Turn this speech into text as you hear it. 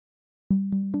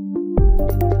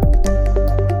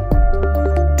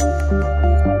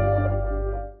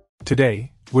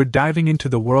Today, we're diving into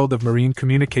the world of marine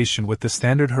communication with the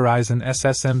Standard Horizon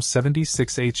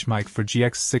SSM-76H mic for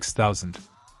GX6000.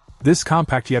 This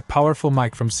compact yet powerful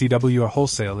mic from CW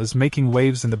Wholesale is making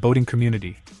waves in the boating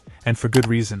community, and for good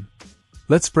reason.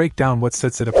 Let's break down what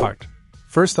sets it apart.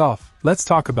 First off, let's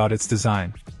talk about its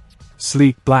design.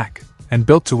 Sleek, black, and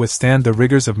built to withstand the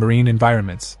rigors of marine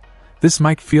environments, this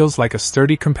mic feels like a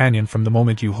sturdy companion from the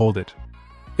moment you hold it.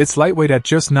 It's lightweight at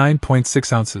just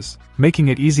 9.6 ounces, making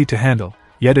it easy to handle,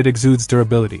 yet it exudes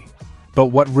durability. But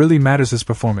what really matters is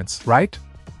performance, right?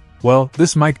 Well,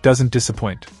 this mic doesn't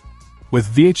disappoint.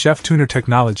 With VHF tuner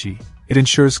technology, it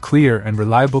ensures clear and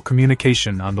reliable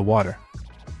communication on the water.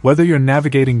 Whether you're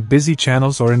navigating busy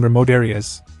channels or in remote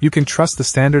areas, you can trust the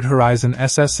Standard Horizon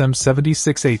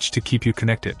SSM-76H to keep you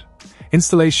connected.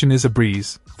 Installation is a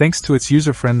breeze, thanks to its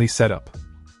user-friendly setup.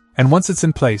 And once it's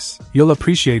in place, you'll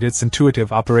appreciate its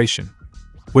intuitive operation.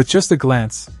 With just a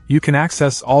glance, you can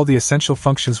access all the essential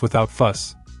functions without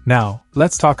fuss. Now,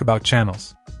 let's talk about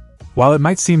channels. While it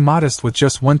might seem modest with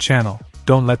just one channel,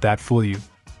 don't let that fool you.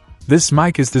 This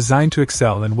mic is designed to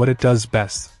excel in what it does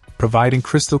best, providing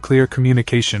crystal clear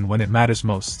communication when it matters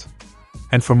most.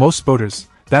 And for most boaters,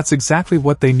 that's exactly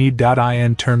what they need.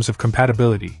 In terms of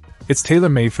compatibility, it's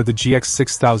tailor-made for the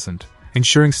GX6000,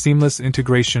 ensuring seamless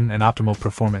integration and optimal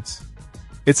performance.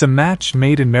 It's a match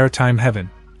made in maritime heaven.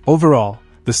 Overall,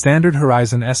 the Standard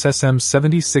Horizon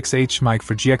SSM-76H mic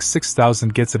for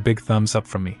GX6000 gets a big thumbs up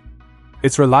from me.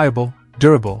 It's reliable,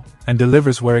 durable, and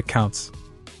delivers where it counts.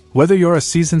 Whether you're a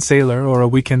seasoned sailor or a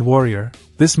weekend warrior,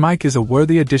 this mic is a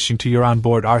worthy addition to your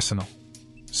onboard arsenal.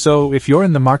 So, if you're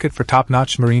in the market for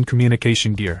top-notch marine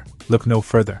communication gear, look no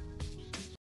further.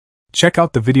 Check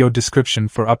out the video description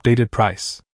for updated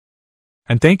price.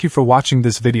 And thank you for watching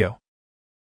this video.